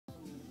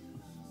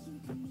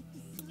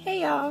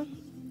Hey y'all,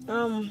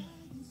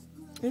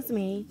 it's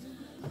me.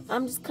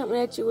 I'm just coming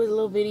at you with a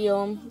little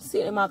video. I'm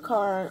sitting in my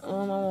car.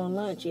 I'm on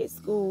lunch at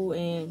school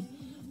and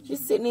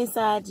just sitting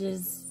inside.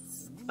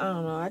 I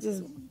don't know. I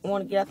just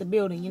want to get out the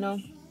building, you know.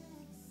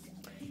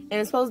 And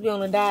it's supposed to be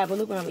on a diet, but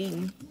look what I'm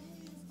eating.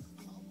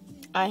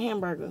 A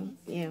hamburger.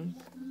 Yeah,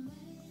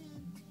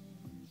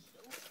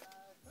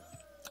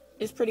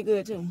 it's pretty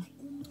good too.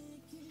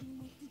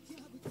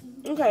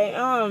 Okay.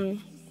 I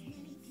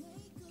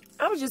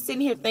was just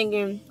sitting here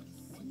thinking.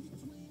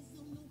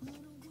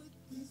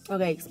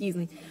 Okay, excuse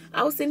me.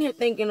 I was sitting here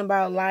thinking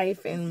about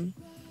life, and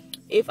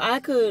if I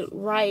could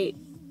write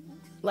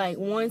like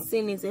one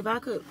sentence, if I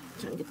could,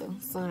 trying to get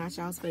the sun out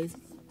y'all's face.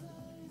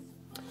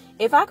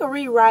 If I could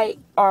rewrite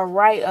or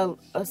write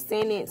a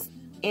sentence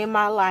in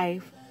my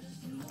life,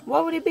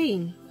 what would it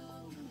be?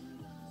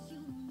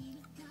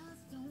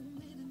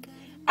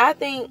 I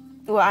think,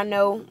 well, I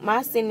know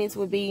my sentence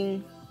would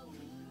be,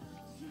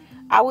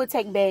 I would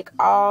take back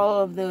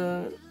all of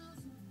the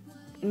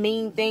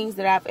mean things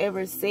that I've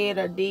ever said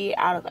or did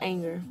out of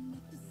anger.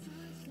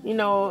 You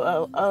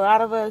know, a lot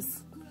of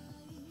us,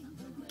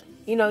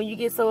 you know, you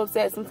get so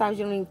upset sometimes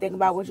you don't even think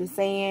about what you're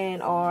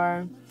saying,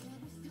 or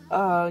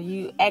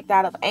you act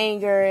out of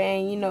anger,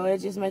 and you know it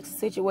just makes the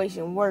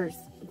situation worse.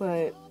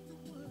 But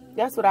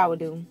that's what I would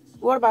do.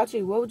 What about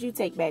you? What would you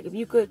take back if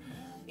you could,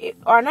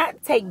 or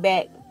not take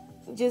back,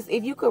 just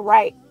if you could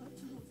write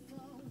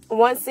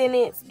one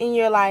sentence in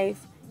your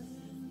life,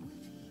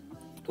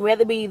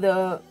 whether it be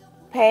the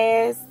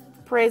past,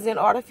 present,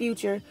 or the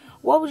future?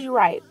 What would you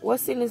write? What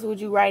sentence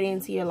would you write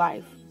into your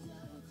life?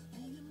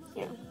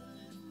 Yeah.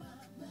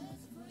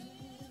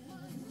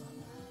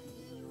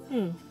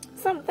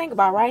 Something to think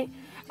about, right?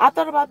 I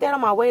thought about that on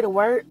my way to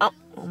work.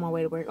 On my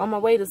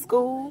way to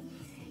school,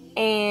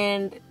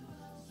 and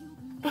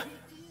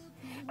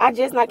I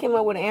just not came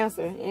up with an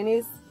answer, and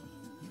it's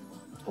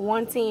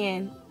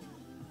 1:10.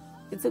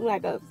 It took me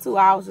like 2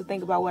 hours to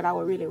think about what I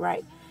would really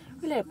write.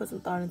 Really had to put some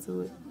thought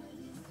into it.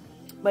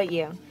 But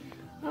yeah.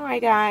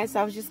 Alright guys,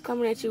 I was just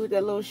coming at you with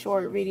that little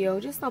short video.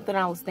 Just something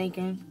I was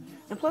thinking.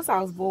 And plus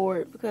I was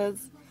bored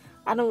because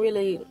I don't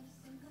really,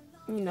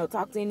 you know,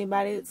 talk to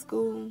anybody at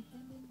school.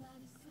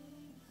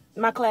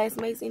 My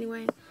classmates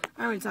anyway.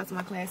 I don't really talk to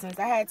my classmates.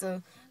 I had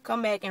to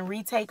come back and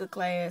retake a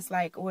class,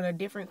 like with a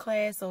different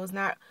class. So it's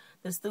not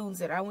the students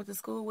that I went to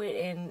school with.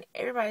 And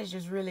everybody's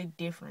just really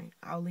different.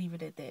 I'll leave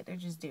it at that. They're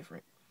just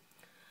different.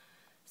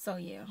 So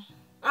yeah.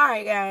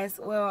 Alright guys.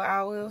 Well,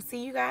 I will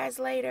see you guys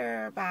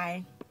later.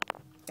 Bye.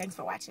 Thanks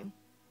for watching.